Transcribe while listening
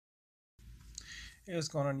Hey, what's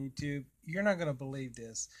going on YouTube? You're not going to believe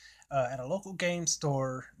this. At a local game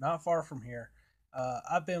store not far from here,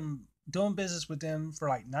 I've been doing business with them for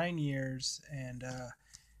like 9 years, and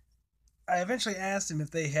I eventually asked them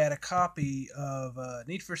if they had a copy of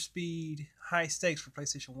Need for Speed High Stakes for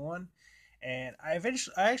PlayStation 1, and I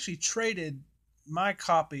actually traded my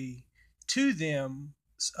copy to them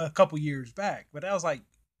a couple years back, but that was like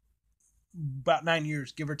about 9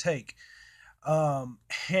 years, give or take.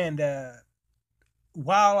 And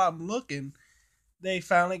while I'm looking, they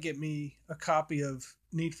finally get me a copy of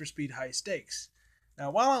Need for Speed High Stakes.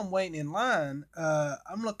 Now, while I'm waiting in line,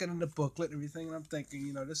 I'm looking in the booklet and everything, and I'm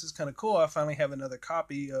thinking, this is kind of cool. I finally have another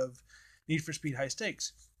copy of Need for Speed High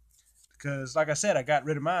Stakes because, like I said, I got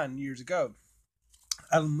rid of mine years ago.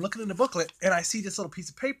 I'm looking in the booklet and I see this little piece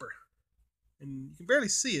of paper, and you can barely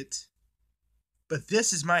see it, but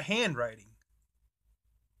this is my handwriting.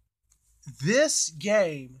 This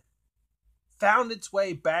game found its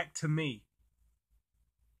way back to me.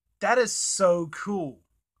 That is so cool.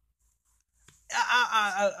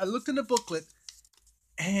 I looked in the booklet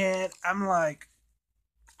and I'm like,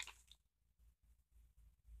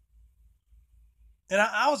 and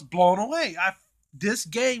I was blown away. This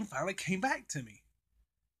game finally came back to me.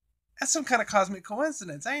 That's some kind of cosmic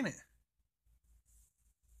coincidence, ain't it?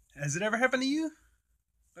 Has it ever happened to you?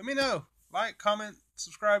 Let me know. Like, comment,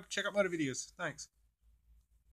 subscribe, check out my other videos. Thanks.